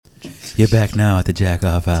You're back now at the Jack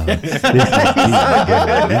Off Hour. That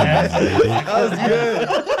was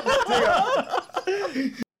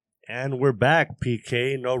good. And we're back,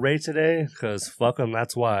 PK. No Ray today, because fuck them,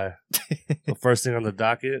 that's why. The first thing on the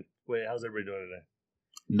docket. Wait, how's everybody doing today?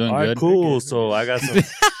 Doing All right, good. cool. So I got some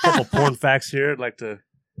couple porn facts here I'd like to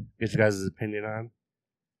get you guys' opinion on.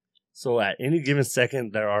 So at any given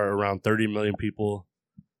second, there are around 30 million people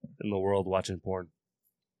in the world watching porn.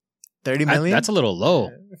 30 million? That's a little low.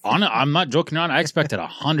 I'm not joking around. I expected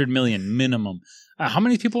 100 million minimum. How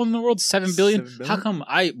many people in the world? 7 billion? 7 billion? How come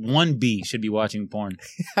 1B should be watching porn?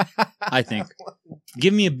 I think.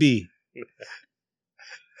 Give me a B.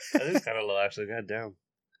 That is kind of low, actually. God damn.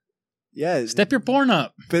 Yeah. Step your porn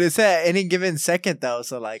up. But it's at any given second, though.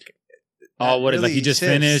 So, like. Oh, what is really like you just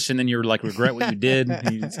shifts. finished and then you're like regret what you did?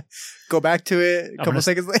 Go back to it a couple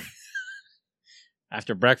seconds later.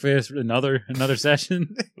 After breakfast, another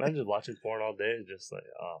session. Imagine just watching porn all day and just like,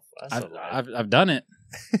 oh, that's so loud. I've done it.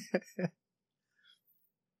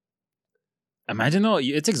 Imagine though,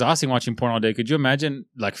 it's exhausting watching porn all day. Could you imagine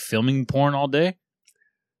like filming porn all day?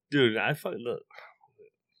 Dude, I fucking look.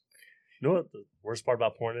 You know what the worst part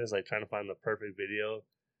about porn is? Like trying to find the perfect video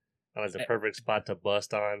and like the perfect spot to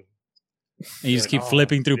bust on. And you just Like, keep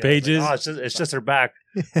flipping through pages. Like, it's just her back.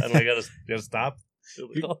 And like gotta stop.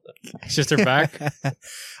 It's just her back. I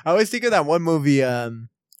always think of that one movie.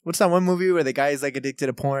 What's that one movie where the guy is like addicted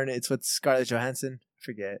to porn? It's with Scarlett Johansson. I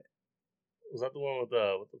forget. Was that the one with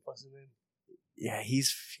what the fuck's his name? Yeah,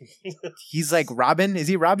 he's like Robin. Is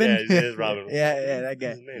he Robin? Yeah, he is Robin. yeah, that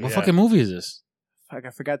guy. What fucking movie is this? Fuck, I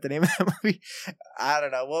forgot the name of that movie. I don't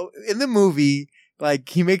know. Well, in the movie, like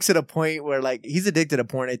he makes it a point where like he's addicted to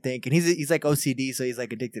porn, I think, and he's like OCD, so he's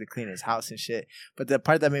like addicted to cleaning his house and shit. But the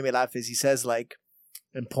part that made me laugh is he says like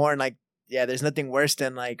in porn, like yeah, there's nothing worse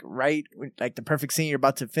than like like the perfect scene you're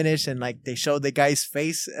about to finish, and like they show the guy's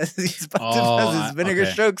face as he's about to does his vinegar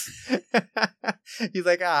strokes. He's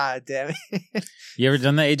like, ah, damn it. You ever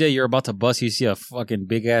done that, AJ? You're about to bust, you see a fucking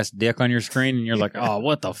big ass dick on your screen, and you're like, oh,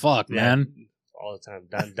 what the fuck, man? All the time.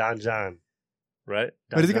 Don John. Right?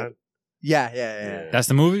 Don What is it John? called? Yeah. That's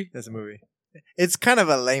the movie? That's a movie. It's kind of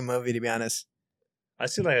a lame movie, to be honest. I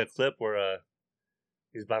seen like a clip where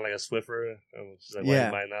he's buying like a Swiffer, and she's like, "Why are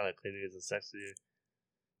you buying that? Like cleaning isn't sexy."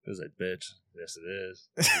 He was like, "Bitch, yes it is."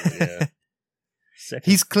 Yeah.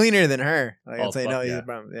 He's cleaner than her. Like Oh, I'll say, fuck, no, he's yeah. a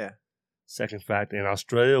problem. Yeah. Second fact: in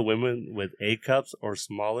Australia, women with A cups or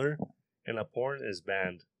smaller in a porn is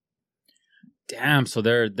banned. Damn, so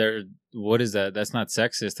they're what is that? That's not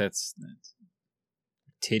sexist, that's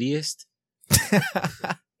tittyist?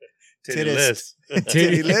 Tittyless.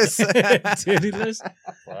 Tittyless. Tittyless?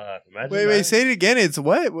 Fuck, imagine Wait, that. say it again. It's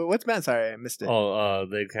what? What's banned? Sorry, I missed it. Oh,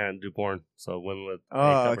 they can't do porn. So women with A Oh,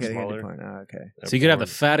 cup okay. or they can do smaller. porn. Oh, okay. So you could have the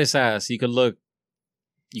fattest ass. You could look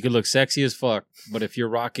sexy as fuck, but if you're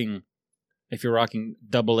rocking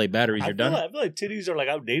AA batteries, you're done. I feel like titties are like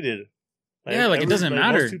outdated. Yeah, like, it doesn't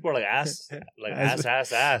matter. Most people are like ass.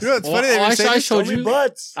 Ass. You know, it's funny that Well, you're saying I this. showed Show me you.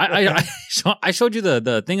 butts. I showed you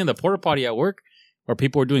the thing in the porta potty at work where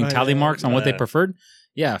people were doing tally marks on what they Yeah. preferred.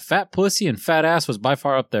 Yeah, fat pussy and fat ass was by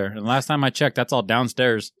far up there. And last time I checked, that's all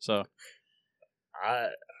downstairs. So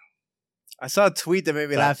I saw a tweet that made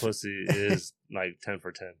me fat laugh. pussy is like 10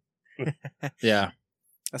 for 10. yeah,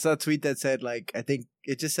 I saw a tweet that said like I think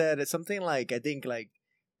it just said it's something like I think like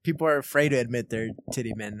people are afraid to admit they're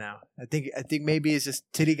titty men now. I think maybe it's just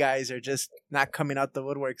titty guys are just not coming out the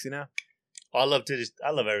woodworks, you know? Oh, I love titties. I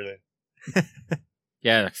love everything.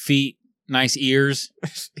 yeah, feet, nice ears,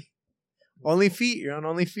 Only feet. You're on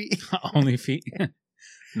only feet. only feet.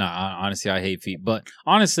 No, honestly, I hate feet. But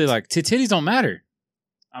honestly, like titties don't matter.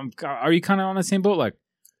 Are you kind of on the same boat? Like,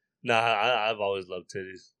 Nah, I've always loved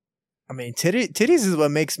titties. I mean, titties is what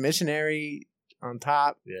makes missionary on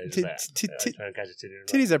top. Yeah, just trying to catch a titty.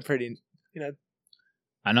 Titties are pretty, you know.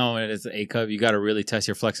 I know it is an A cup. You got to really test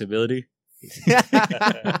your flexibility.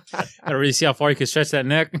 Got to really see how far you can stretch that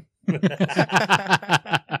neck.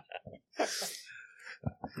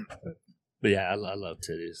 But yeah, I love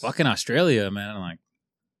titties. Fucking Australia, man. Like,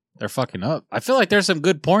 they're fucking up. I feel like there's some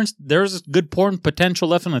good porn. There's good porn potential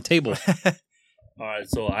left on the table. All right,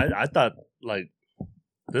 so I thought like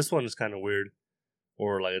this one is kind of weird,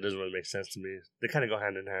 or like it doesn't really make sense to me. They kind of go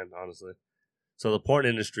hand in hand, honestly. So the porn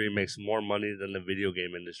industry makes more money than the video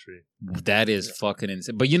game industry. That is fucking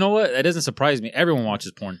insane. But you know what? That doesn't surprise me. Everyone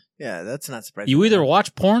watches porn. Yeah, that's not surprising. You either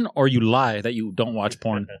watch porn or you lie that you don't watch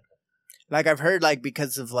porn. Like I've heard like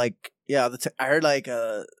because of like I heard like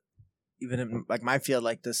even in like my field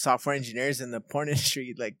like the software engineers in the porn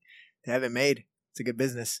industry like they haven't made It's a good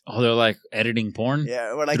business. Oh, they're like editing porn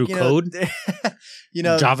Yeah, or like through code,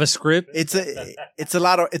 JavaScript. It's a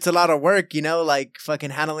lot of work, like fucking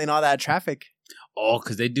handling all that traffic. Oh,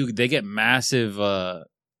 because they get massive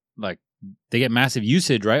they get massive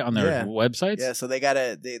usage, right, on their websites. Yeah, so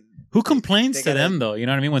who complains to them though? You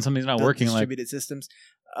know what I mean? When something's not working, distributed systems.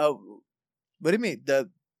 What do you mean? The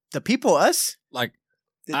people, us? Like,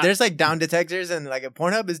 there's like down detectors, and like if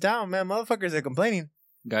Pornhub is down, man, motherfuckers are complaining.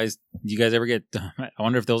 Guys, do you guys ever get? I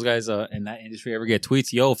wonder if those guys in that industry ever get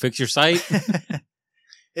tweets. Yo, fix your site.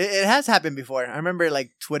 It has happened before. I remember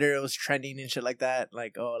like Twitter, it was trending and shit like that.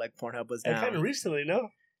 Like, oh, like Pornhub was down. And kind of recently, no?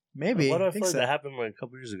 Maybe. What I thought that happened like a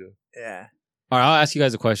couple years ago. Yeah. All right, I'll ask you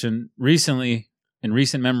guys a question. Recently, in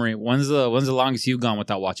recent memory, when's the longest you've gone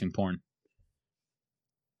without watching porn?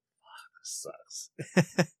 Sucks.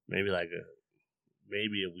 Maybe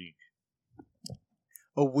a week.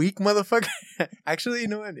 A week, motherfucker? Actually, you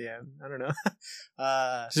know what? Yeah, I don't know.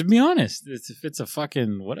 Just be honest. If it's a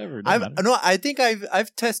fucking whatever. I think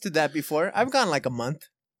I've tested that before. I've gone like a month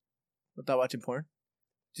without watching porn.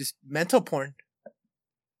 Just mental porn.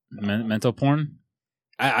 Mental porn?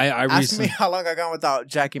 I Ask recently... me how long I gone without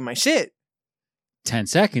jacking my shit. 10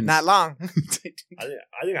 seconds. Not long. I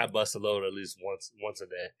think I bust a load at least once a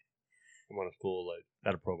day. I'm on a cool,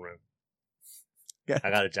 got a program. Yeah.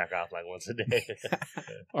 I gotta jack off once a day.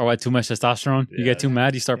 Or what, too much testosterone? Yeah. You get too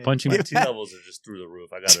mad, you start punching? My T levels are just through the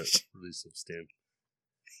roof. I gotta release some steam.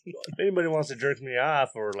 If anybody wants to jerk me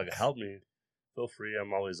off or help me, feel free.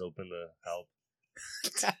 I'm always open to help.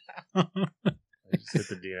 I just hit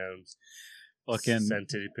the DMs. Fucking send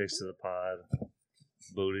titty pics to the pod.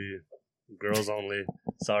 Booty. Girls only.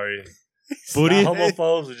 Sorry. Booty. Not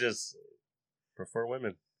homophobes who just prefer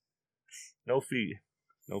women. No feet.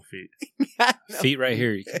 No feet. Feet right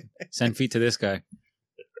here. You can send feet to this guy.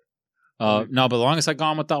 No, but the longest I've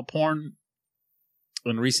gone without porn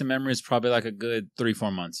in recent memory is probably like a good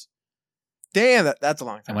 3-4 months. Damn, that's a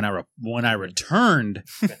long time. And when I returned,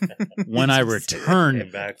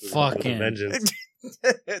 back fucking vengeance.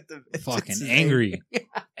 fucking angry.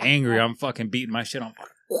 I'm fucking beating my shit on.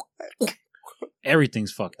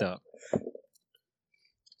 Everything's fucked up.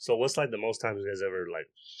 So what's the most times you guys ever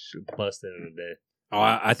busted in a day? Oh,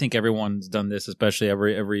 I think everyone's done this, especially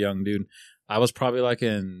every young dude. I was probably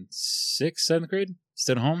in 6th, 7th grade,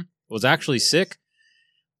 stayed home. Was actually sick.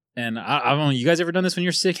 And I don't know, you guys ever done this when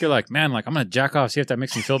you're sick? You're like, man, I'm going to jack off, see if that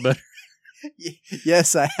makes me feel better.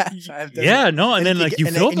 Yes, I have. Yeah, no, and then you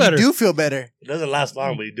feel better. You do feel better. It doesn't last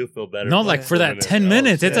long, but you do feel better. No, for that 10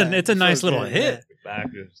 minutes, it's a nice little hit. Back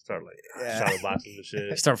and start shadow boxing the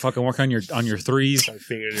shit. Start fucking working on your threes. Start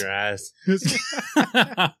fingering your ass.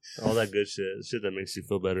 All that good shit. Shit that makes you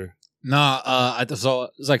feel better. Nah, so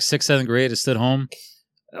it was 6th, 7th grade. I stood home.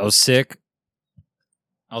 I was sick.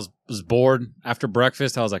 I was bored. After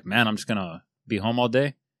breakfast, I was like, man, I'm just gonna be home all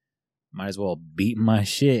day. Might as well beat my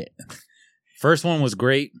shit. First one was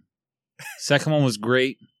great. Second one was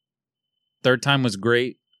great. Third time was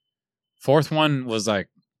great. Fourth one was what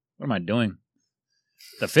am I doing?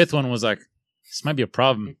 The fifth one was this might be a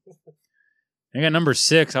problem. I got number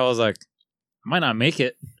 6. I was like, I might not make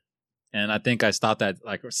it. And I think I stopped at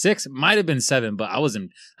 6. It might have been 7, but I was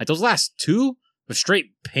in those last 2 was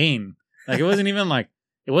straight pain. It wasn't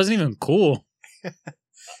even cool.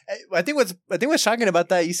 I think what's shocking about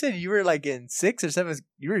that, you said you were in 6th or 7th.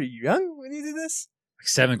 You were young when you did this?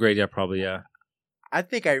 7th grade, yeah, probably, yeah. I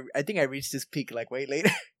think I reached this peak way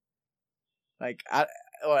later. I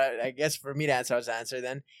guess for me to answer, I was the answer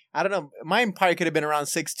then. I don't know. Mine probably could have been around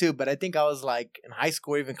 6 too, but I think I was in high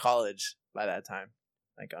school or even college by that time.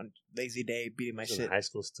 On lazy day, beating my shit. In high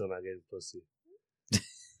school, still not getting pussy.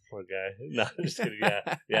 Poor guy. No, I'm just kidding.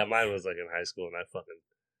 Yeah, mine was in high school, and I fucking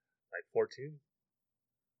 14.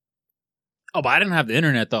 Oh, but I didn't have the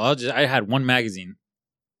internet though. I had one magazine.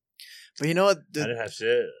 But you know what? I didn't have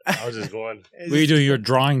shit. I was just going. What are you doing? You're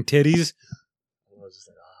drawing titties. I was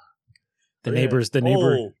just The neighbor.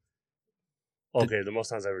 Okay, the most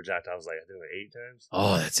times I ever jacked, I was I think 8 times.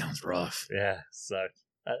 Oh, that sounds rough. Yeah, sucked.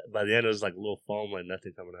 By the end, it was a little foam,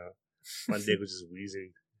 nothing coming out. My dick was just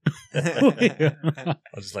wheezing. I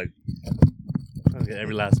was just trying to get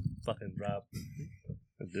every last fucking drop.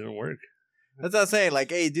 It didn't work. That's what I'm saying.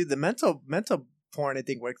 Hey, dude, the mental porn I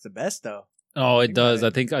think works the best though. Oh, it does.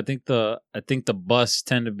 I think the busts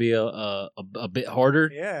tend to be a bit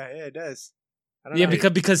harder. Yeah, it does. Yeah,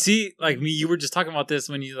 because see, me, you were just talking about this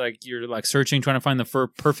when you're searching, trying to find the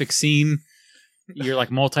perfect scene. You're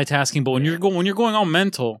multitasking, but when you're going all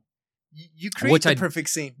mental, you create the perfect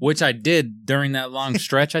scene, which I did during that long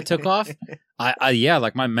stretch I took off.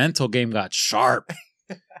 My mental game got sharp.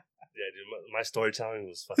 Yeah, dude, my storytelling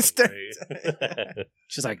was fucking great.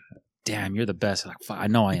 She's like, "Damn, you're the best." Like, I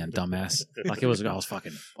know I am, dumbass. Like I was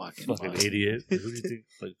fucking idiot. Who do you think?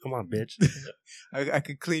 Like, come on, bitch. I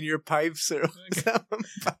could clean your pipes or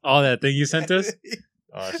all that thing you sent us.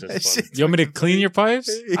 Oh, it's just fun. You want me to clean your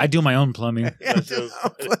pipes? I do my own plumbing.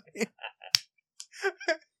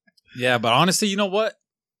 Yeah, but honestly, you know what?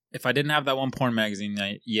 If I didn't have that one porn magazine,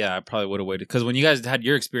 I probably would have waited. Because when you guys had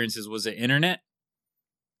your experiences, was it internet?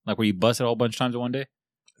 Like where you busted a whole bunch of times in one day?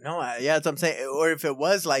 No, yeah, that's what I'm saying. Or if it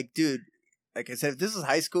was like, dude, like I said, if this was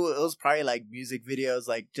high school, it was probably like music videos,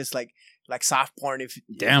 like just like soft porn. If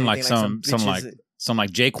damn, like some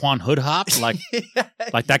Jaquan Hood Hop, like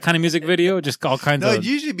that kind of music video, just all kinds of. No, it'd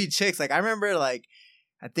usually be chicks. Like I remember, like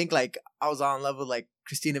I think like I was on love with like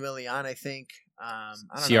Christina Milian. I think I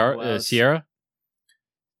don't know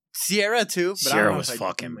Sierra too. But Sierra was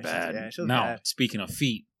fucking bad. Yeah, she was no, bad. Speaking of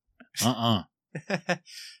feet,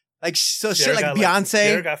 like so Sierra shit like got, Beyonce.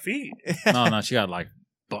 Sierra got feet. No, she got like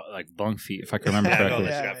bung feet, if I can remember correctly.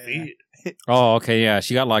 She got feet. Oh, okay, yeah.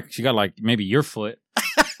 She got like maybe your foot.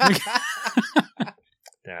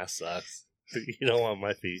 That sucks. You don't want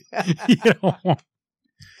my feet. You don't want.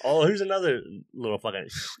 Oh, here's another little fucking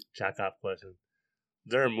jack off question.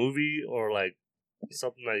 Is there a movie or like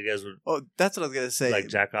something that you guys would that's what I was gonna say. like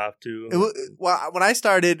jack off to? Well,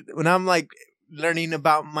 when I'm like learning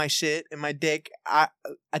about my shit and my dick, I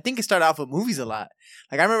think it started off with movies a lot.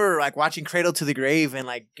 Like I remember like watching Cradle to the Grave and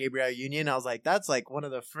like Gabriel Union. I was like, that's like one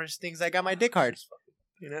of the first things I got my dick hard.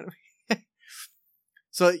 You know what I mean?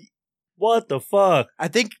 So what the fuck? I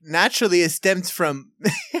think naturally it stems from.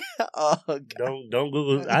 Oh, God. Don't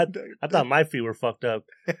Google. I thought my feet were fucked up,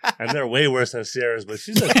 and they're way worse than Sierra's. But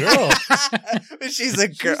she's a girl. She's a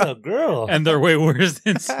girl. She's a girl, and they're way worse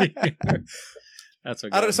than Sierra. That's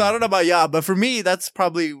what. I don't know about y'all, but for me, that's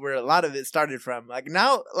probably where a lot of it started from. Like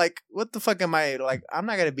now, like what the fuck am I like? I'm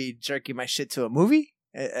not gonna be jerking my shit to a movie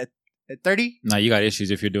at 30. No, you got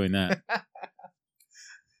issues if you're doing that. Nah,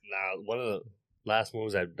 one of the last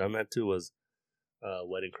movies I've done that to was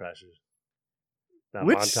Wedding Crashers. That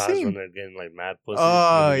Which montage scene? when they're getting like mad pussy.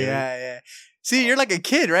 Oh yeah. See, you're like a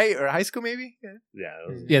kid, right? Or high school maybe? Yeah.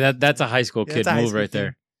 Yeah, that's a high school kid move right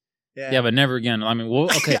there. Yeah, but never again. I mean, well,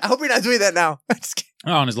 okay. I hope you're not doing that now.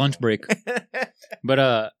 On his lunch break.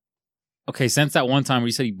 But okay, since that one time where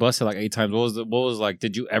you said he busted like 8 times, what was like?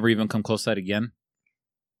 Did you ever even come close to that again?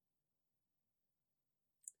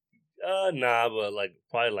 Nah, but like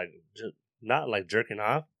probably like not like jerking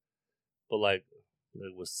off, but like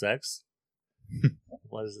with sex.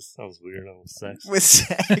 Why does this sounds weird? With sex, with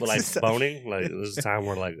sex, but like boning. Like there's a time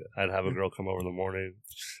where like I'd have a girl come over in the morning,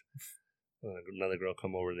 another girl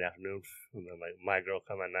come over in the afternoon, and then like my girl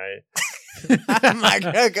come at night. My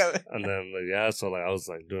girl come. And then like so like I was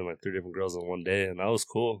like doing like 3 different girls in one day, and that was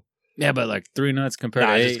cool. Yeah, but like 3 nuts compared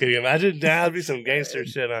to 8. Just kidding. Imagine that'd be some gangster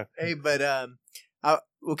shit. Huh? Hey, but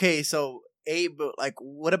okay, so but like,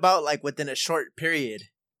 what about like within a short period?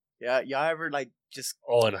 Yeah, y'all ever like just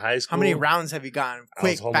in high school? How many rounds have you gone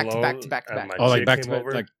quick back to back to back to back? Oh, like back to back,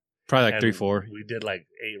 like probably like 3-4. We did like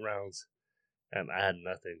 8 rounds, and I had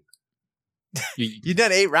nothing. You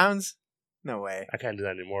done 8 rounds? No way. I can't do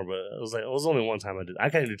that anymore. But it was only one time I did. I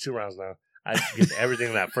can't do 2 rounds now. I get everything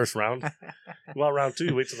in that first round. Well, round 2,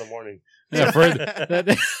 you wait till the morning. Yeah,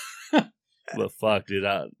 but fuck, dude.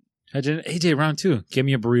 AJ, round 2, give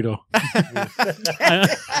me a burrito.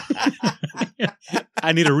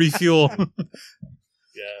 I need a refuel.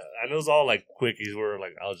 Yeah, and it was all like quickies where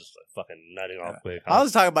like I was just like fucking nutting off quick. I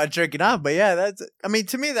was talking about jerking off, but yeah, I mean,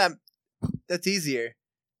 to me that's easier.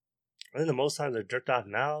 I think the most times I jerked off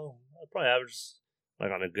now, I probably average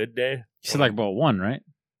like on a good day. You said like about 1, right?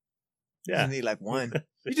 Yeah, you just need like 1.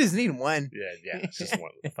 You just need 1. Yeah, it's just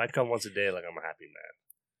 1. If I come once a day, like I'm a happy man.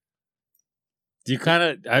 Do you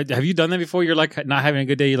kind of have you done that before? You're like not having a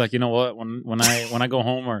good day. You're like, you know what? When I go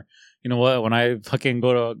home, or you know what? When I fucking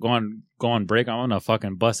go on break, I'm gonna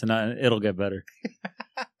fucking bust a nut and it'll get better.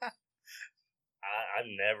 I've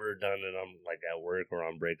never done it on like at work or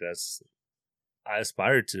on break. I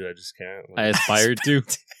aspire to. I just can't. I aspire to.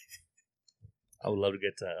 I would love to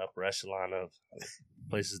get to the upper echelon of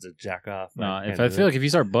places to jack off. No, I feel like if you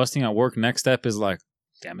start busting at work, next step is like,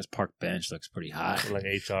 damn, his park bench looks pretty hot. Like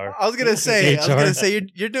HR. I was gonna say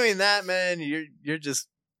you're doing that, man. You're just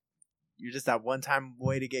that one time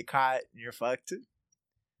way to get caught and you're fucked.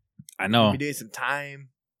 I know. You're doing some time.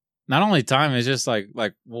 Not only time, it's just like,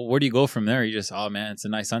 well, where do you go from there? You just, oh man, it's a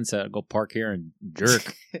nice sunset. I'll go park here and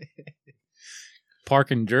jerk.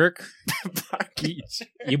 Park and jerk.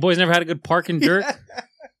 You boys never had a good park and jerk?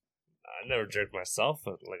 I never jerked myself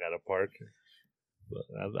like at a park, but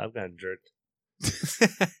I've gotten jerked.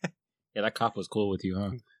 Yeah, that cop was cool with you,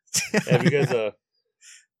 huh? Have you guys?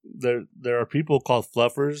 There are people called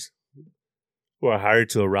fluffers who are hired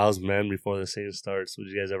to arouse men before the scene starts. Would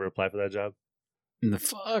you guys ever apply for that job? The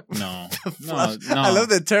fuck? No. no, Fluff. no. I love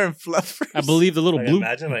the term fluffer. I believe the little Like, blue...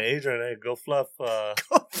 imagine like Adrian, hey, go fluff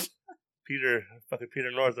Peter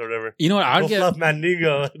North or whatever. You know what? Go fluff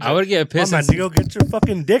Mandingo. I would get pissed. Mandingo, get your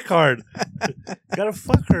fucking dick hard. Gotta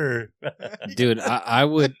fuck her. Dude, I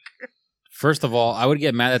would... First of all, I would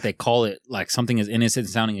get mad that they call it like something as innocent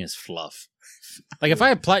sounding as fluff. Like if I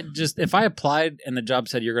applied and the job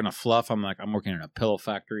said you're gonna fluff, I'm like, I'm working in a pillow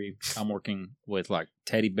factory. I'm working with like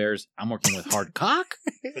teddy bears. I'm working with hard cock.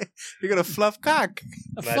 You're gonna fluff cock.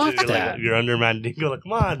 Fuck you're that. Like, you're under Mandingo. Like,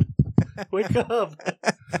 come on, wake up.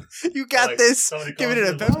 You got Like, this. somebody Give it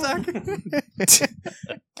a calls pep talk.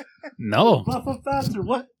 No. Fluff up faster.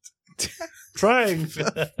 What? Trying.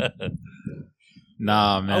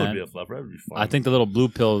 Nah, I would man. be a fluffer. That would be fun. I think the little blue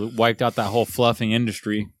pill wiped out that whole fluffing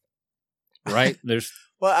industry. Right? There's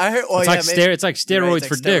Well, I heard. it's like steroids You're right, it's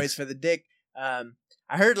for like dicks. steroids for the dick.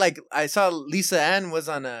 I heard like I saw Lisa Ann was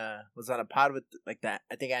on a pod with like that.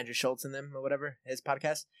 I think Andrew Schultz and them or whatever, his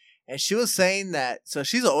podcast, and she was saying that. So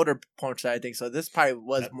she's an older porn star, I think. So this probably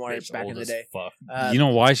was That more bitch back old in the as day. fuck. You know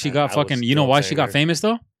why she and got I would fucking? You know still why say she got her. famous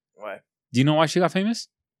though? Why? Do you know why she got famous?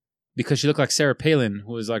 Because she looked like Sarah Palin,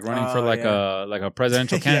 who was like running for Oh, like a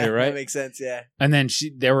presidential candidate, yeah, right? That makes sense. Yeah. And then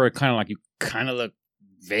they were kind of like, you kind of look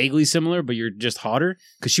vaguely similar, but you're just hotter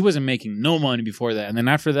because she wasn't making no money before that. And then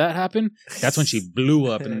after that happened, that's when she blew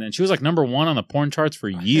up. And then she was like number one on the porn charts for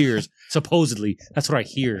years, supposedly. That's what I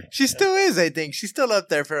hear. She still is. I think she's still up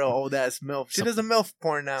there for an old ass MILF. She does a MILF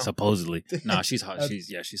porn now. Supposedly. Nah, she's hot.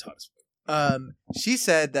 She's hot as fuck. She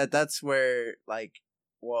said that's where like,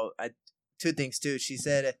 well, two things too. She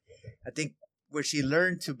said, I think where she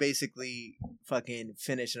learned to basically fucking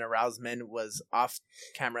finish and arouse men was off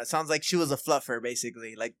camera. It sounds like she was a fluffer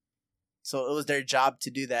basically. Like, so it was their job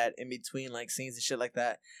to do that in between like scenes and shit like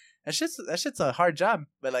that. That shit's a hard job,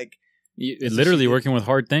 but like, Literally working with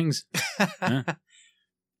hard things. Yeah.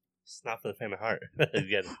 It's not for the faint of heart.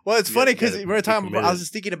 Well, it's funny because we were talking about, I committed. was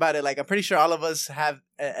just thinking about it. Like, I'm pretty sure all of us have,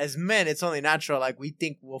 as men, it's only natural. Like, we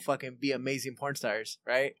think we'll fucking be amazing porn stars,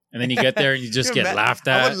 right? And then you get there and you just You get know, laughed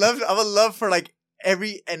I at. would love for like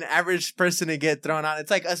an average person to get thrown on.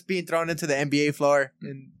 It's like us being thrown into the NBA floor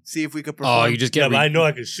and see if we could perform. Oh, you just Yeah, get but I know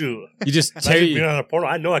I can shoot. you just Imagine being tear on a porno.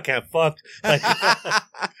 I know I can't fuck. Like,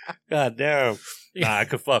 God damn. Nah, I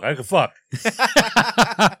could fuck. I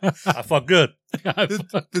fuck good.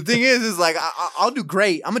 The thing is like I'll do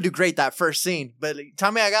great. I'm gonna do great that first scene, but like,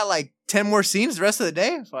 tell me I got like 10 more scenes the rest of the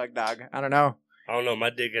day. Fuck, dog. I don't know. I don't know. My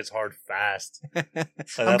dick gets hard fast.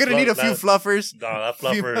 I'm gonna need a few fluffers. No, that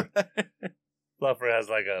fluffer has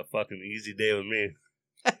like a fucking easy day with me.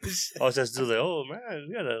 I was just like, oh man,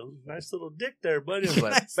 you got a nice little dick there, buddy. I was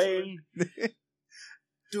like, bang.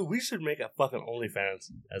 Dude, we should make a fucking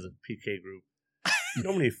OnlyFans as a PK group. You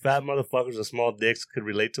know how many fat motherfuckers with small dicks could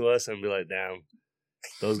relate to us and be like, damn,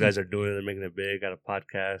 those guys are doing it. They're making it big. Got a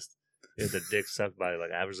podcast. They have their dick sucked by like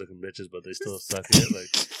average looking bitches, but they still suck it.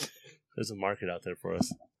 Like, there's a market out there for us.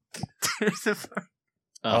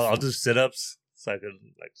 I'll do sit ups so I can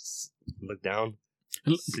like look down,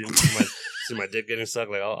 see my dick getting sucked.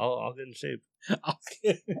 Like I'll get in shape.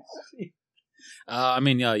 I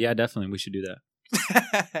mean, yeah, definitely, we should do that.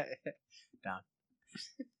 Down.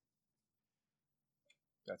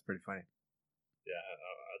 That's pretty funny. Yeah,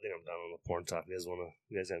 I think I'm down on the porn talk. You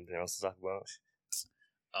guys have anything else to talk about?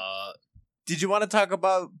 Did you want to talk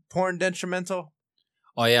about porn detrimental?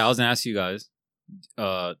 Oh yeah, I was gonna ask you guys.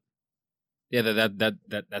 Yeah,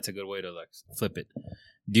 that's a good way to like flip it.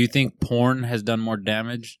 Do you think porn has done more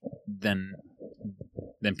damage than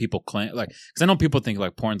people claim? Like, because I know people think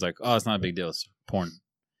like porn's like, oh, it's not a big deal, it's porn.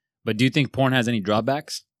 But do you think porn has any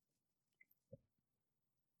drawbacks?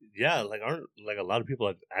 Yeah, like aren't like a lot of people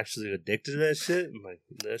like actually addicted to that shit? And, like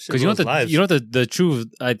that shit Because you know ruins lives. the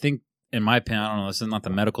truth. I think, in my opinion, I don't know. This is not the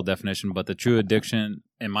medical definition, but the true addiction,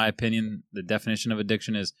 in my opinion, the definition of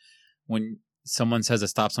addiction is when someone says to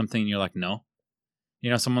stop something, and you're like, no.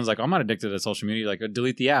 You know, someone's like, I'm not addicted to social media. Like,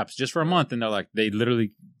 delete the apps just for a month, and they're like, they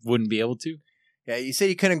literally wouldn't be able to. Yeah, you said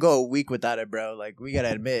you couldn't go a week without it, bro. Like, we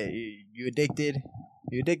gotta admit, you addicted.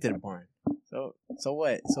 You addicted to porn. So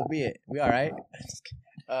what? So be it. We all right.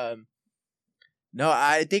 No,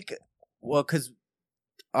 I think, well, because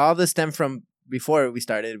all this stemmed from before we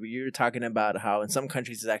started. You were talking about how in some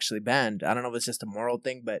countries it's actually banned. I don't know if it's just a moral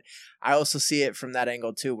thing, but I also see it from that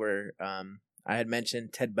angle too, where I had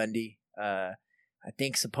mentioned Ted Bundy. I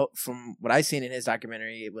think from what I seen in his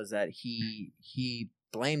documentary, it was that he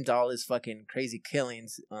blamed all his fucking crazy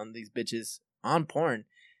killings on these bitches on porn.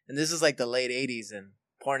 And this is like the late 80s, and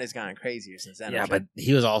porn has gotten crazier since then. Yeah, I'm sure. but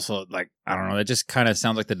he was also like, I don't know. That just kind of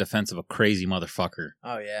sounds like the defense of a crazy motherfucker.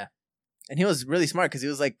 Oh, yeah. And he was really smart because he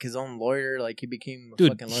was like his own lawyer. Like he became a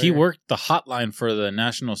Dude, fucking lawyer. he worked the hotline for the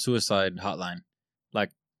National Suicide Hotline.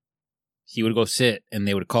 Like, he would go sit and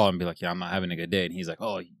they would call and be like, yeah, I'm not having a good day. And he's like,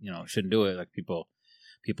 oh, shouldn't do it. Like, people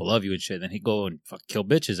love you and shit. Then he'd go and kill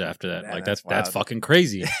bitches after that. Man, like, that's that's wild. fucking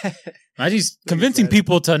crazy. Imagine he's convincing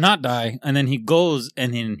people to not die, and then he goes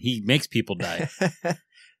and then he makes people die.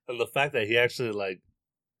 And the fact that he actually like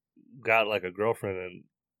got like a girlfriend and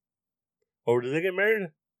or did they get married?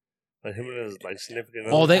 Like him and his like significant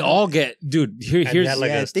other. Oh, they all get, dude. And Here's he had like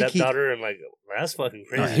Yeah, I a think stepdaughter and like that's fucking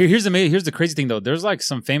crazy. here's the crazy thing though. There's like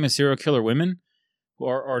some famous serial killer women,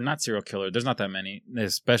 or not serial killer. There's not that many,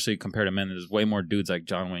 especially compared to men. There's way more dudes like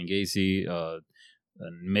John Wayne Gacy,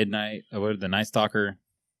 the Night Stalker,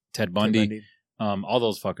 Ted Bundy. All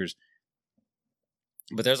those fuckers.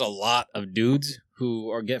 But there's a lot of dudes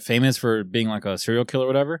who get famous for being like a serial killer or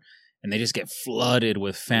whatever, and they just get flooded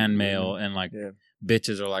with fan mail and like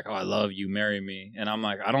bitches are like, "Oh, I love you, marry me." And I'm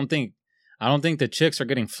like, I don't think the chicks are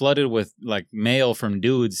getting flooded with like mail from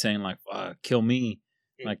dudes saying like, "Kill me,"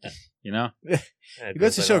 like Yeah, It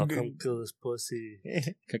goes to show- come kill this pussy.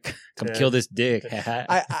 come kill this dick.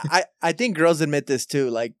 I think girls admit this too.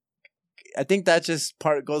 Like, I think that just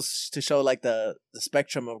goes to show like the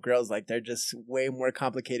spectrum of girls. Like, they're just way more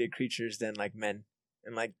complicated creatures than like men.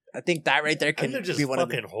 And like, I think that right there And can they're just be one of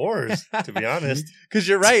fucking the. whores, to be honest. Because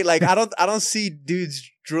you're right. Like, I don't see dudes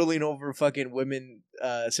drooling over fucking women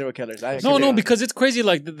serial killers. No, because it's crazy.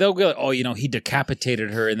 Like, they'll go, oh, he decapitated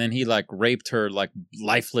her, and then he like raped her like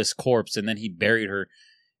lifeless corpse, and then he buried her.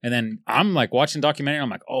 And then I'm like watching documentary. I'm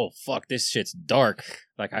like, oh fuck, this shit's dark.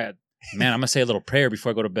 Like, I'm gonna say a little prayer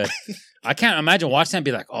before I go to bed. I can't imagine watching that and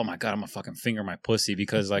be like, oh my god, I'm gonna fucking finger my pussy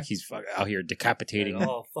because like he's out here decapitating. Like,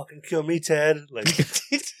 oh, fucking kill me, Ted. Like,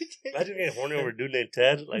 imagine getting horny over a dude named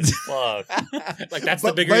Ted. Like, fuck. Like, that's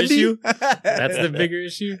the bigger Bundy? issue. That's the bigger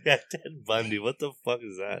issue. Yeah, Ted Bundy. What the fuck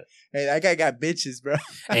is that? Hey, that guy got bitches, bro.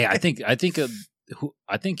 Hey, I think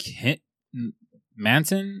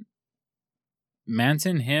Manson,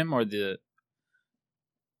 him or the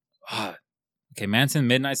okay, Manson,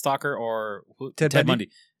 Midnight Stalker, or Ted Ted Bundy?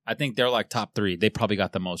 Bundy. I think they're like top 3. They probably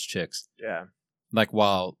got the most chicks. Yeah. Like,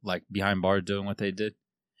 while like behind bars doing what they did.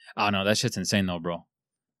 Oh no, that shit's insane though, bro.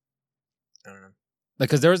 I don't know. Like,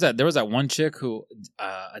 cause there was that one chick who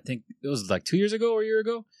I think it was like 2 years ago or a year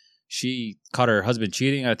ago. She caught her husband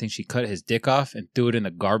cheating. I think she cut his dick off and threw it in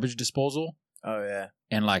the garbage disposal. Oh yeah.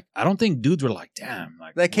 And like, I don't think dudes were like, damn,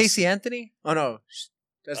 like Like Casey Anthony? Oh no.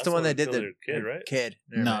 That's the one that did killed the her kid, right? Kid.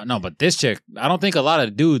 Never mind. No, but this chick, I don't think a lot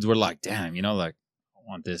of dudes were like, damn, like, I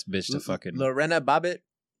want this bitch to fucking. Lorena Bobbitt.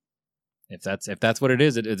 If that's what it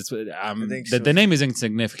is, it's think so. the name is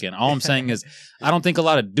insignificant. All I'm saying is, I don't think a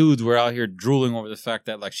lot of dudes were out here drooling over the fact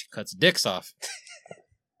that like she cuts dicks off.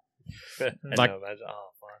 I Like- know, imagine, oh,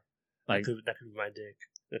 fuck. Like, That could be my dick.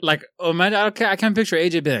 like, oh man, I can't picture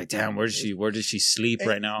AJ being like, damn, where does she sleep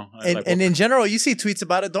right now? And, Like, and in general, you see tweets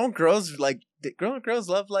about it. Don't girls like girls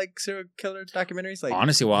love like serial killer documentaries? Like,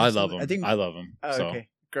 honestly, well, I love them. I think I love them. Oh, So okay,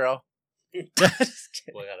 girl. Boy, I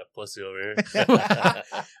got a pussy over here.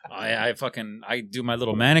 I do my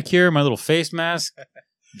little manicure, my little face mask.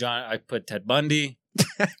 John, I put Ted Bundy.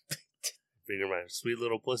 Finger my sweet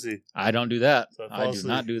little pussy. I don't do that. So I I fall do asleep.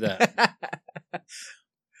 not do that.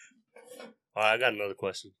 All right, I got another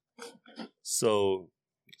question. So,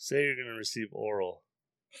 say you're gonna receive oral,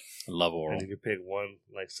 I love oral. and you can pick one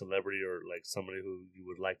like celebrity or like somebody who you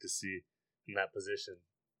would like to see in that position.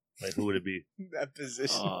 Like, who would it be? That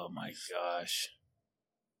position. Oh my gosh.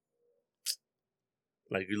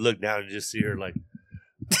 Like, you look down and just see her like,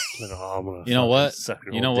 oh, I'm gonna You know fucking what? suck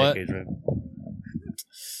her You whole know dick, what? Adrian.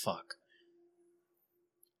 Fuck.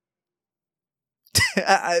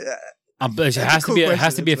 That's It a has cool to be. It question.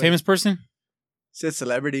 has to be a That's famous person. Said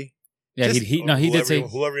celebrity. Yeah, Just- he Or did say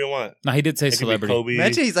whoever you want. no. He did say It could be celebrity. Kobe.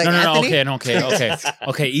 Imagine he's like no, Anthony.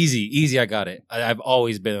 okay. Easy. I got it. I've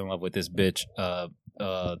always been in love with this bitch.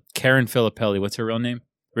 Karen Filippelli. What's her real name?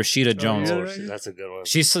 Rashida Jones. yeah. Oh, that's a good one.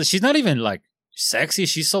 She's not even like sexy.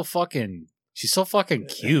 She's so fucking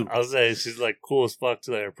cute. I was saying she's like cool as fuck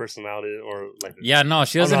to like her personality or like. Yeah, no,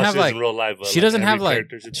 she I don't doesn't know how have she is like in real life. But she doesn't every have like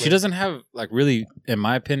character she plays. doesn't have like really, in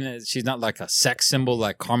my opinion, she's not like a sex symbol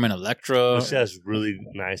like Carmen Electra. But she has really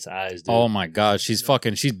nice eyes, dude. Oh my god, she's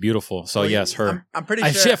beautiful. So yes, her. I'm pretty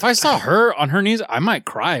sure. If I saw her on her knees, I might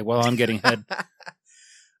cry while I'm getting head.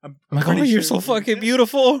 I'm I'm like, pretty oh, you're sure- so fucking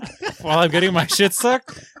beautiful while I'm getting my shit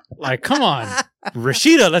sucked. Like, come on,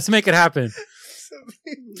 Rashida, let's make it happen.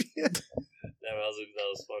 that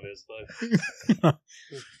was funny as fuck.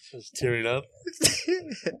 Just tearing up.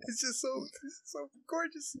 It's just so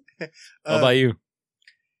gorgeous. How about you?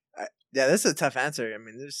 Yeah, this is a tough answer. I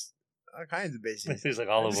mean, there's all kinds of bitches. He's like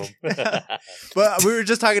all of them. But we were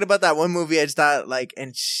just talking about that one movie. I just thought like,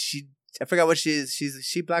 and I forgot what she is. Is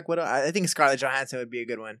she Black Widow? I think Scarlett Johansson would be a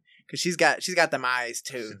good one because she's got them eyes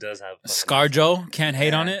too. She does have ScarJo, can't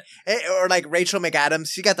hate on it. Or like Rachel McAdams,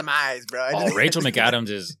 she got them eyes, bro. Oh, Rachel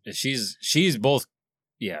McAdams she's both.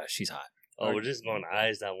 Yeah, she's hot. Oh, we're just going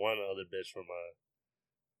eyes. That one other bitch from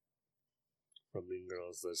Mean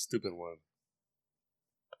Girls, the stupid one.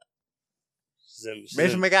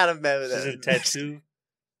 Rachel McAdams, man. She's in Tattoo.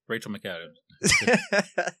 Rachel McAdams.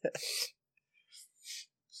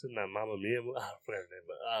 She's in that Mamma Mia. I forgot her name,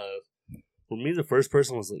 but for me, the first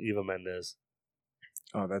person was Eva Mendes.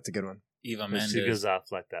 Oh, that's a good one. Eva Mendes. She goes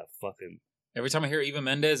off like that fucking. Every time I hear Eva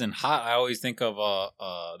Mendes and hot, I always think of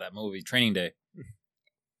that movie Training Day.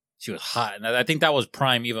 She was hot, and I think that was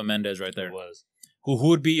prime Eva Mendes right there. It was. Who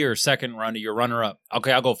would be your runner up?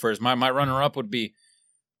 Okay, I'll go first. My runner up would be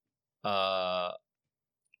I'm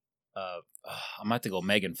gonna have to go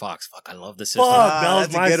Megan Fox. Fuck, I love the sisters. Fuck, that was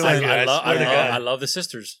that's a my good one. second. I love the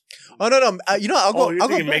sisters. Oh no, I'll go. You're I'll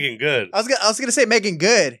thinking go Megan Good. I was gonna say Megan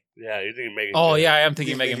Good. Yeah, you're thinking Megan. Oh Good. yeah, I am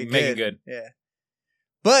thinking Megan Good. Yeah,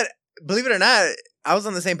 but believe it or not, I was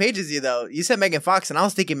on the same page as you though. You said Megan Fox, and I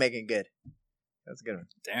was thinking Megan Good. That's a good one.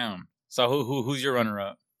 Damn. So who's your runner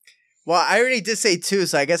up? Well, I already did say two,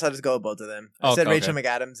 so I guess I'll just go with both of them. I said Rachel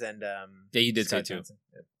McAdams and yeah, you did say two. Yep.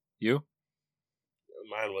 You?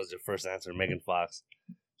 Mine was your first answer, Megan Fox.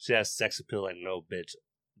 She has sex appeal like no bitch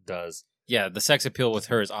does. Yeah, the sex appeal with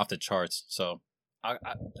her is off the charts. So,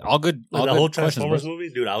 all good. Like All the good whole questions, Transformers bro. movie,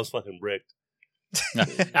 dude, I was fucking bricked.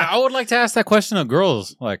 I would like to ask that question of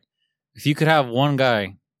girls. Like, if you could have one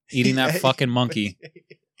guy eating that fucking monkey,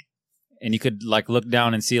 and you could like look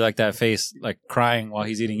down and see like that face, like crying while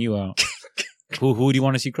he's eating you out. Who do you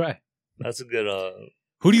want to see cry? That's a good.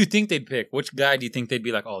 Who do you think they'd pick? Which guy do you think they'd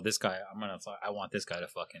be like? Oh, this guy. I want this guy to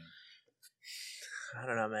fucking. I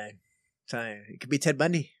don't know, man. It could be Ted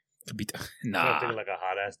Bundy. Could be. I'm Nah. thinking like a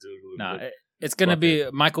hot ass dude. Who would look- It's gonna be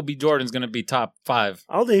Michael B. Jordan's gonna be top 5.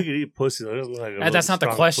 I don't think he could eat pussy. Though. He doesn't look like a That's not the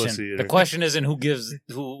strong question. pussy The eater. question isn't who gives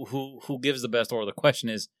the best order. The question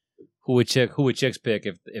is who would chicks pick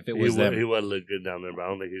if it was them. He would look good down there, but I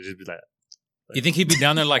don't think he'd just be like. You think he'd be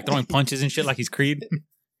down there like throwing punches and shit like he's Creed?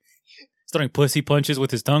 He's throwing pussy punches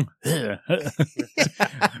with his tongue.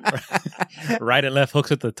 Right and left hooks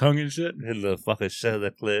with the tongue and shit. In the fucking shit of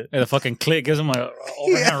the clip. And the fucking click gives him a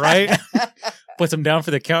overhand right. Puts him down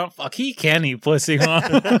for the count. Fuck, he can eat pussy, huh?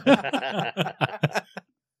 I'm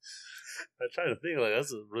trying to think. Like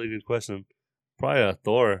that's a really good question. Probably a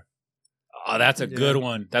Thor. Oh, that's a good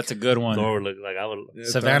one. That's a good one. Thor would look like I would.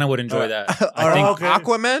 Savannah would enjoy that. I think. think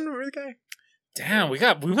Aquaman, really guy. Damn, we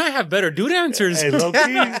might have better dude answers. Hey, low-key,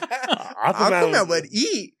 Aquaman would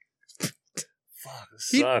eat. Fuck, this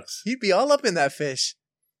sucks. He'd be all up in that fish.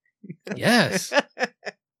 Yes.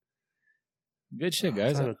 Good shit, I'm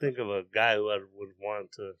guys. trying to think of a guy who I would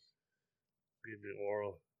want to give me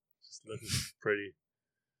oral. Just looking pretty.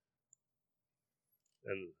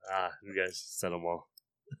 And you guys said them all.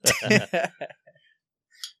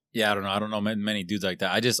 Yeah, I don't know many dudes like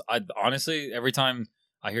that. I honestly, every time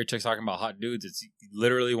I hear chicks talking about hot dudes, it's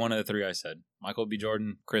literally one of the three I said: Michael B.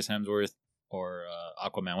 Jordan, Chris Hemsworth, or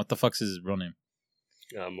Aquaman. What the fuck's his real name?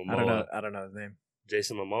 Momoa. I don't know his name.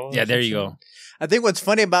 Jason Momoa. Yeah, there you go. I think what's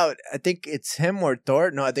funny about I think it's him or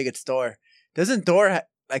Thor. No, I think it's Thor. Doesn't Thor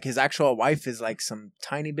like his actual wife is like some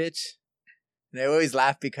tiny bitch? And they always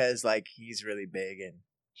laugh because like he's really big and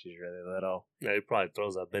she's really little. Yeah, he probably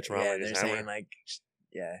throws that bitch around Yeah, like they're his hammer. saying like,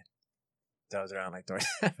 yeah, throws around like Thor.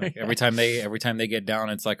 Like, every time they get down,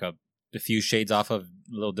 it's like a few shades off of a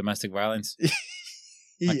little domestic violence.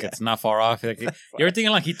 Like it's not far off. Like, you're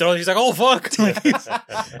thinking like he throws. He's like, oh fuck, like,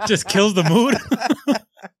 just kills the mood.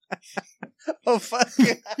 Oh fuck,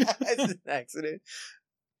 it's an accident.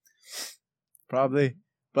 Probably,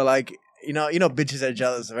 but like you know, bitches are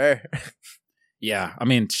jealous of her. Yeah, I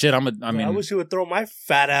mean, shit. I wish you would throw my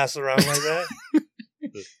fat ass around like that.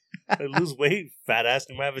 I lose weight, fat ass.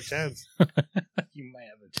 You might have a chance. You might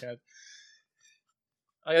have a chance.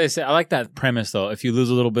 Like I say, I like that premise though. If you lose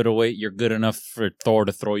a little bit of weight, you're good enough for Thor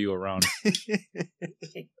to throw you around.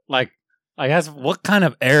 like that's what kind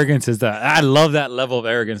of arrogance is that? I love that level of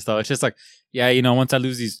arrogance though. It's just like, yeah, once I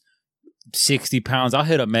lose these 60 pounds, I'll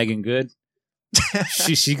hit up Megan Good.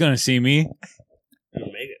 She's gonna see me. Dude,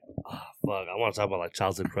 Megan. Oh, fuck. I want to talk about like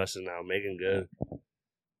childhood crushes now. Megan Good.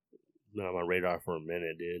 Been on my radar for a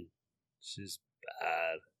minute, dude. She's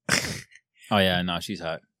bad. Oh yeah, no, she's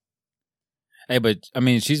hot. Hey, but I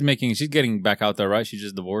mean, she's getting back out there, right? She's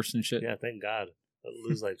just divorced and shit. Yeah, thank God. I'll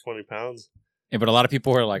lose like 20 pounds. Yeah, but a lot of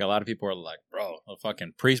people are like, bro, a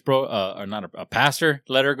fucking priest, bro, or not a pastor,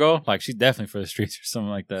 let her go. Like, she's definitely for the streets or something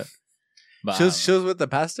like that. But She was with the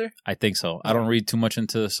pastor? I think so. I don't read too much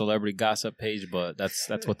into the celebrity gossip page, but that's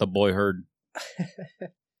what the boy heard.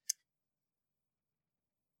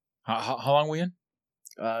 How long we in?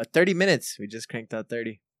 30 minutes. We just cranked out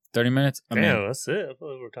 30. 30 minutes? Damn, that's it. I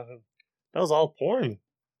thought we were talking. That was all porn.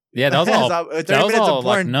 Yeah, that was all. 30 that was minutes all of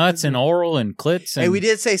like porn. nuts and oral and clits. And, Hey, we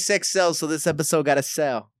did say sex sells, so this episode got to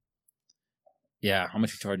sell. Yeah, how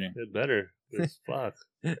much you charging? It better. It's fuck.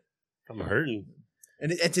 I'm hurting.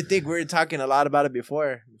 And to think we were talking a lot about it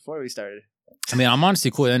before we started. I mean, I'm honestly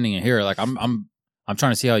cool ending it here. Like, I'm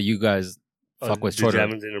trying to see how you guys fuck with Did you shorter. have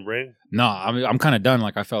anything to bring? No, I'm kind of done.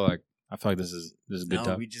 Like, I felt like this is a good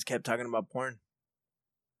time. We just kept talking about porn.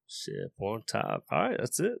 Shit, porn top. All right,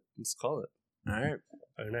 that's it. Let's call it. All right.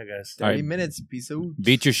 All right, guys. 30 minutes. Peace out.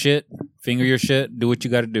 Beat your shit, finger your shit, do what you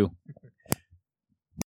got to do.